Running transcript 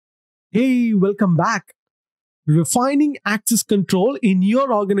Hey, welcome back. Refining access control in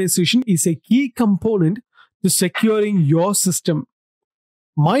your organization is a key component to securing your system.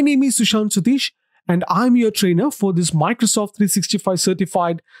 My name is Sushant Sutish, and I'm your trainer for this Microsoft 365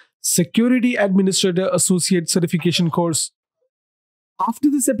 certified Security Administrator Associate certification course.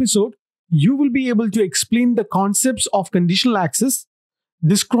 After this episode, you will be able to explain the concepts of conditional access,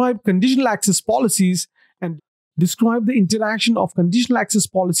 describe conditional access policies, and describe the interaction of conditional access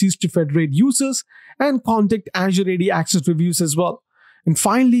policies to federate users and conduct Azure AD access reviews as well. And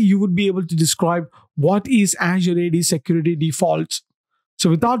finally, you would be able to describe what is Azure AD security defaults. So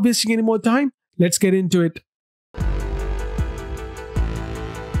without wasting any more time, let's get into it.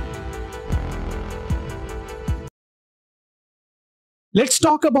 Let's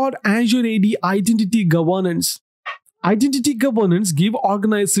talk about Azure AD identity governance. Identity governance gives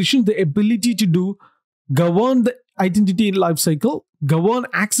organizations the ability to govern the identity lifecycle, govern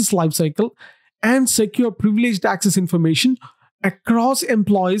access lifecycle, and secure privileged access information across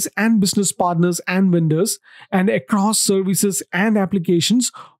employees and business partners and vendors, and across services and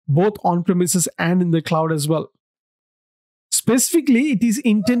applications, both on premises and in the cloud as well. Specifically, it is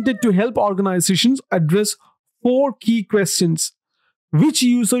intended to help organizations address four key questions: which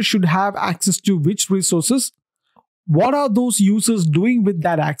users should have access to which resources? What are those users doing with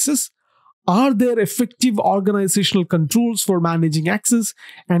that access? Are there effective organizational controls for managing access?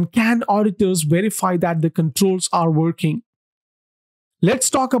 And can auditors verify that the controls are working? Let's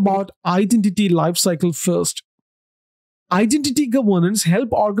talk about identity lifecycle first. Identity governance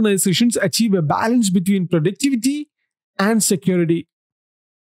helps organizations achieve a balance between productivity and security.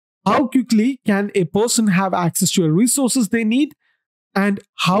 How quickly can a person have access to the resources they need? And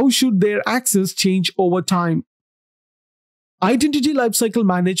how should their access change over time? Identity lifecycle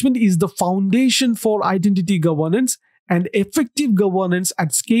management is the foundation for identity governance, and effective governance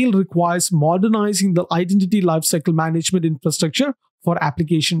at scale requires modernizing the identity lifecycle management infrastructure for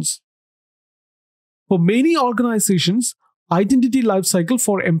applications. For many organizations, identity lifecycle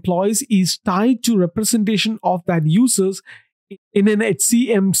for employees is tied to representation of that users in an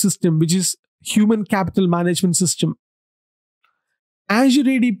HCM system, which is Human Capital Management System. Azure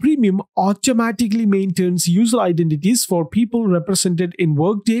AD Premium automatically maintains user identities for people represented in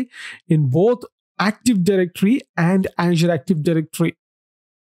Workday in both Active Directory and Azure Active Directory.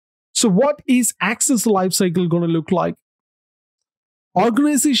 So what is access lifecycle going to look like?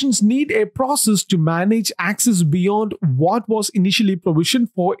 Organizations need a process to manage access beyond what was initially provisioned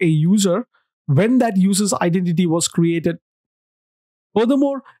for a user when that user's identity was created.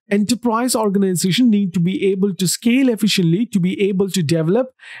 Furthermore, enterprise organizations need to be able to scale efficiently to be able to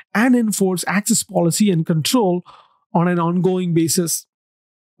develop and enforce access policy and control on an ongoing basis.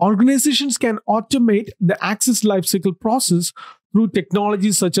 Organizations can automate the access lifecycle process through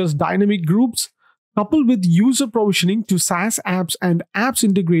technologies such as dynamic groups, coupled with user provisioning to SaaS apps and apps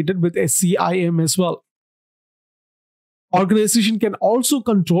integrated with SCIM as well. Organizations can also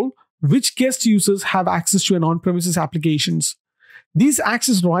control which guest users have access to an on-premises applications. These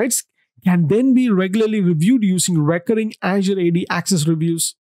access rights can then be regularly reviewed using recurring Azure AD access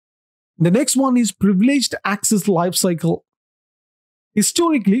reviews. The next one is privileged access lifecycle.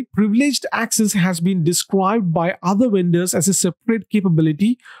 Historically, privileged access has been described by other vendors as a separate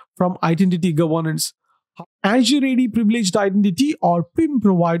capability from identity governance. Azure AD Privileged Identity or PIM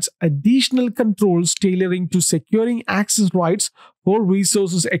provides additional controls tailoring to securing access rights for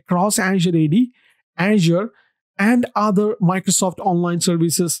resources across Azure AD, Azure, and other Microsoft Online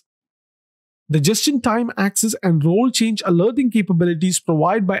services. The just-in-time access and role change alerting capabilities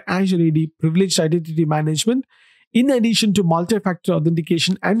provided by Azure AD Privileged Identity Management, in addition to multi-factor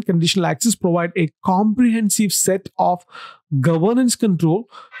authentication and conditional access, provide a comprehensive set of governance control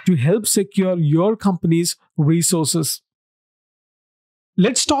to help secure your company's resources.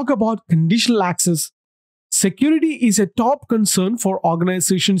 Let's talk about conditional access. Security is a top concern for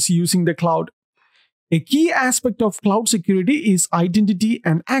organizations using the cloud. A key aspect of cloud security is identity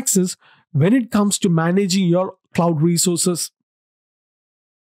and access when it comes to managing your cloud resources.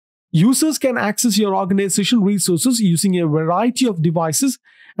 Users can access your organization resources using a variety of devices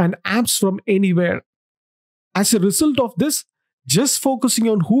and apps from anywhere. As a result of this, just focusing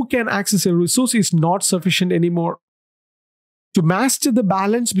on who can access a resource is not sufficient anymore. To master the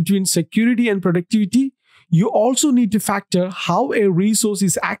balance between security and productivity, you also need to factor how a resource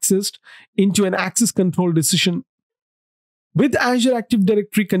is accessed into an access control decision. With Azure Active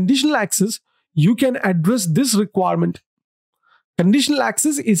Directory Conditional Access, you can address this requirement. Conditional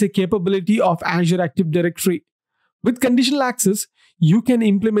access is a capability of Azure Active Directory. With conditional access, you can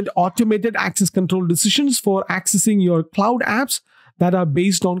implement automated access control decisions for accessing your cloud apps that are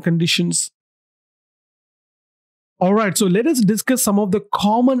based on conditions. Alright, so let us discuss some of the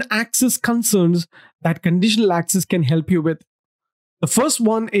common access concerns that conditional access can help you with. The first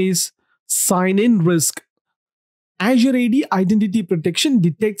one is sign-in risk. Azure AD Identity Protection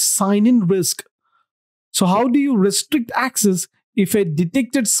detects sign-in risk. So how do you restrict access if a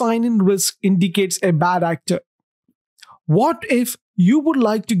detected sign-in risk indicates a bad actor? What if you would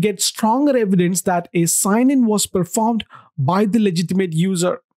like to get stronger evidence that a sign-in was performed by the legitimate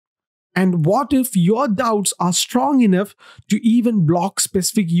user? And what if your doubts are strong enough to even block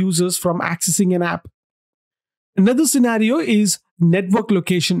specific users from accessing an app? Another scenario is network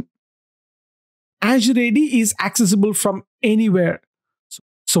location. Azure AD is accessible from anywhere.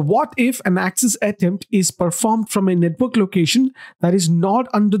 So what if an access attempt is performed from a network location that is not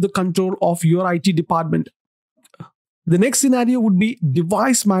under the control of your IT department? The next scenario would be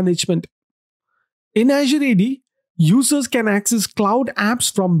device management. In Azure AD, users can access cloud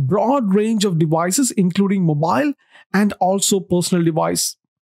apps from broad range of devices, including mobile and also personal device.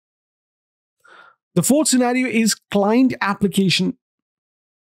 The fourth scenario is client application.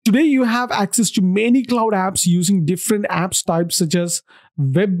 Today, you have access to many cloud apps using different apps types such as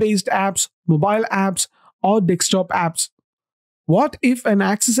web-based apps, mobile apps, or desktop apps. What if an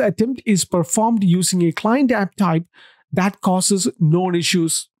access attempt is performed using a client app type that causes known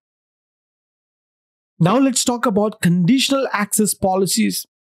issues? Now let's talk about conditional access policies.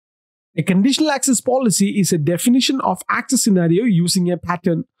 A conditional access policy is a definition of access scenario using a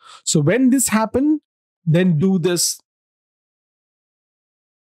pattern. So when this happens, then do this.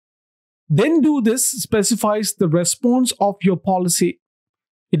 Then do this specifies the response of your policy.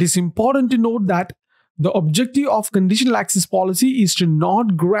 It is important to note that the objective of conditional access policy is to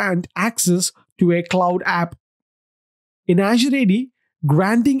not grant access to a cloud app. In Azure AD,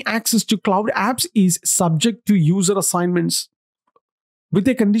 granting access to cloud apps is subject to user assignments. With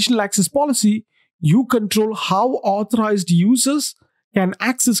a conditional access policy, you control how authorized users can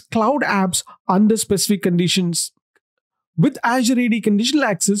access cloud apps under specific conditions. With Azure AD conditional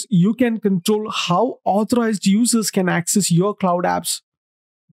access, you can control how authorized users can access your cloud apps.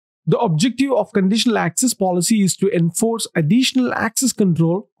 The objective of conditional access policy is to enforce additional access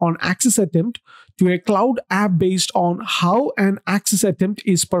control on access attempt to a cloud app based on how an access attempt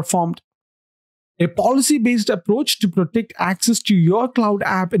is performed. A policy-based approach to protect access to your cloud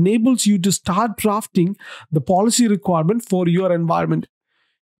app enables you to start drafting the policy requirement for your environment.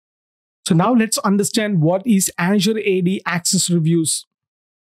 So now let's understand what is Azure AD Access Reviews.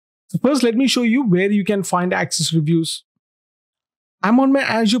 So first, let me show you where you can find access reviews. I'm on my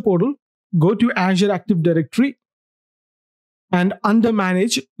Azure portal. Go to Azure Active Directory and under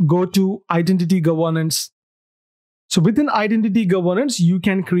Manage, go to Identity Governance. So within Identity Governance, you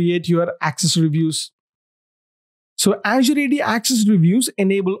can create your access reviews. So Azure AD Access Reviews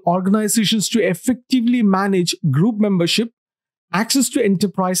enable organizations to effectively manage group membership, access to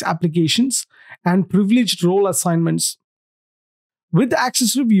enterprise applications, and privileged role assignments. With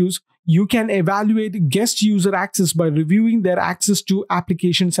access reviews, you can evaluate guest user access by reviewing their access to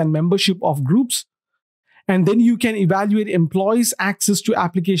applications and membership of groups. And then you can evaluate employees' access to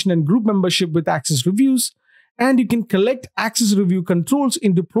application and group membership with access reviews. And you can collect access review controls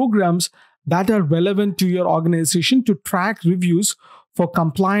into programs that are relevant to your organization to track reviews for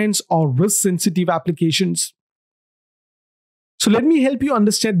compliance or risk-sensitive applications. So let me help you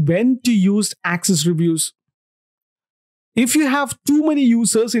understand when to use access reviews. If you have too many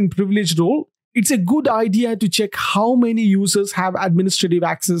users in privileged role, it's a good idea to check how many users have administrative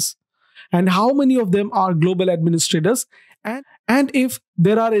access and how many of them are global administrators, and if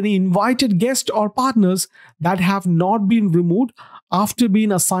there are any invited guests or partners that have not been removed after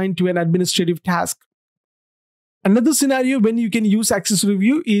being assigned to an administrative task. Another scenario when you can use access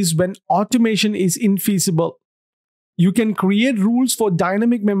review is when automation is infeasible. You can create rules for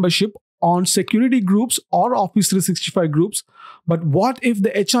dynamic membership on security groups or Office 365 groups, but what if the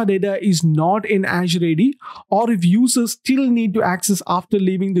HR data is not in Azure AD, or if users still need to access after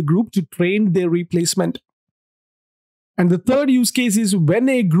leaving the group to train their replacement? And the third use case is when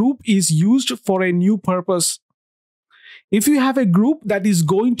a group is used for a new purpose. If you have a group that is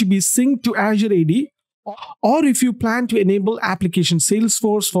going to be synced to Azure AD, or if you plan to enable application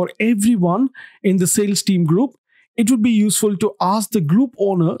Salesforce for everyone in the sales team group, it would be useful to ask the group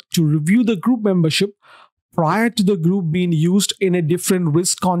owner to review the group membership prior to the group being used in a different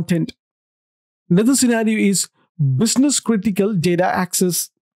risk content. Another scenario is business critical data access.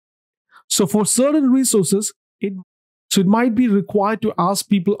 So for certain resources, it might be required to ask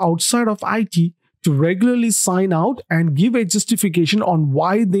people outside of IT to regularly sign out and give a justification on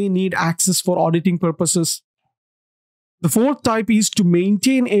why they need access for auditing purposes. The fourth type is to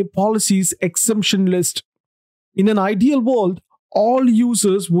maintain a policy's exemption list. In an ideal world, all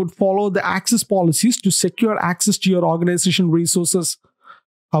users would follow the access policies to secure access to your organization resources.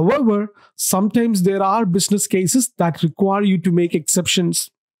 However, sometimes there are business cases that require you to make exceptions.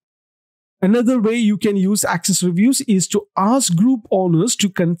 Another way you can use access reviews is to ask group owners to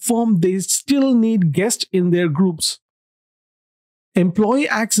confirm they still need guests in their groups. Employee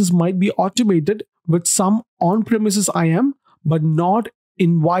access might be automated with some on-premises IAM, but not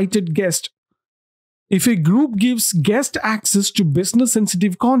invited guest. If a group gives guest access to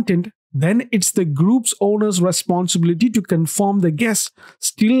business-sensitive content, then it's the group's owner's responsibility to confirm the guests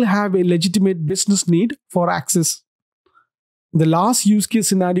still have a legitimate business need for access. The last use case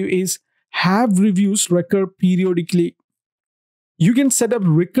scenario is have reviews recur periodically. You can set up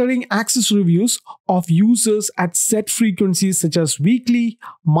recurring access reviews of users at set frequencies such as weekly,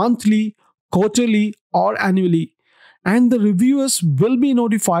 monthly, quarterly, or annually, and the reviewers will be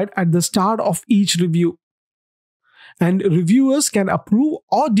notified at the start of each review. And reviewers can approve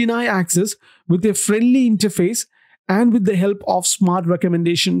or deny access with a friendly interface and with the help of smart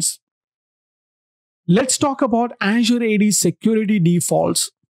recommendations. Let's talk about Azure AD security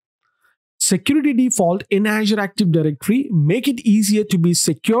defaults. Security default in Azure Active Directory make it easier to be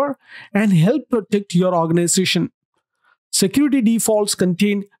secure and help protect your organization. Security defaults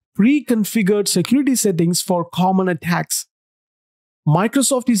contain pre-configured security settings for common attacks.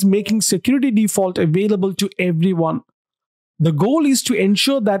 Microsoft is making security default available to everyone. The goal is to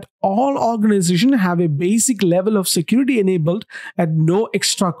ensure that all organizations have a basic level of security enabled at no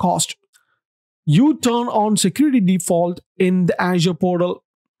extra cost. You turn on security default in the Azure portal.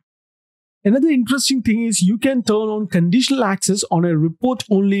 Another interesting thing is you can turn on conditional access on a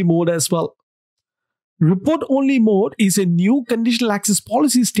report-only mode as well. Report-only mode is a new conditional access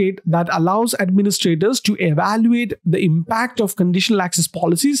policy state that allows administrators to evaluate the impact of conditional access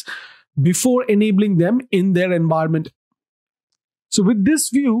policies before enabling them in their environment. So with this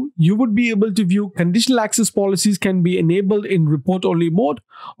view, you would be able to view conditional access policies can be enabled in report-only mode,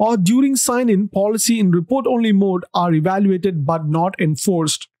 or during sign-in, policy in report-only mode are evaluated but not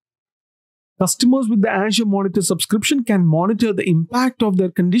enforced. Customers with the Azure Monitor subscription can monitor the impact of their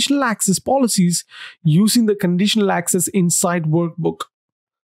conditional access policies using the Conditional Access Insight workbook.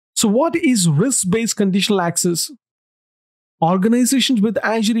 So what is risk-based conditional access? Organizations with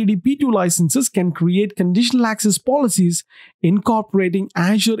Azure AD P2 licenses can create conditional access policies incorporating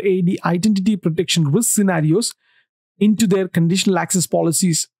Azure AD identity protection risk scenarios into their conditional access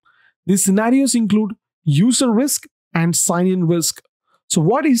policies. These scenarios include user risk and sign-in risk. So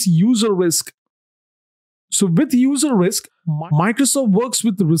what is user risk? So with user risk, Microsoft works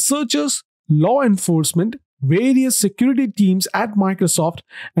with researchers, law enforcement, various security teams at Microsoft,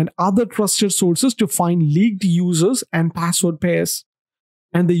 and other trusted sources to find leaked users and password pairs.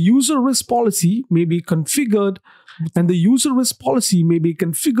 And the user risk policy may be configured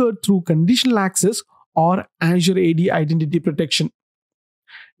through conditional access or Azure AD identity protection.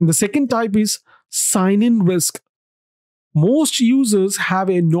 And the second type is sign-in risk. Most users have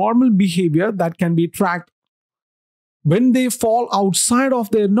a normal behavior that can be tracked. When they fall outside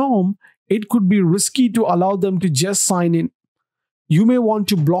of their norm, it could be risky to allow them to just sign in. You may want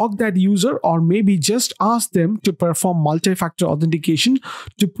to block that user or maybe just ask them to perform multi-factor authentication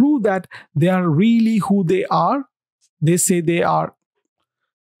to prove that they are really who they say they are.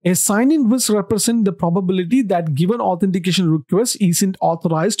 A sign-in risk represents the probability that given authentication request isn't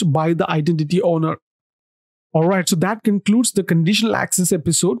authorized by the identity owner. Alright, so that concludes the conditional access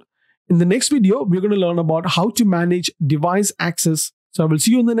episode. In the next video, we're going to learn about how to manage device access. So I will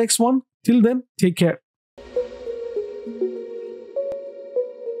see you in the next one. Till then, take care.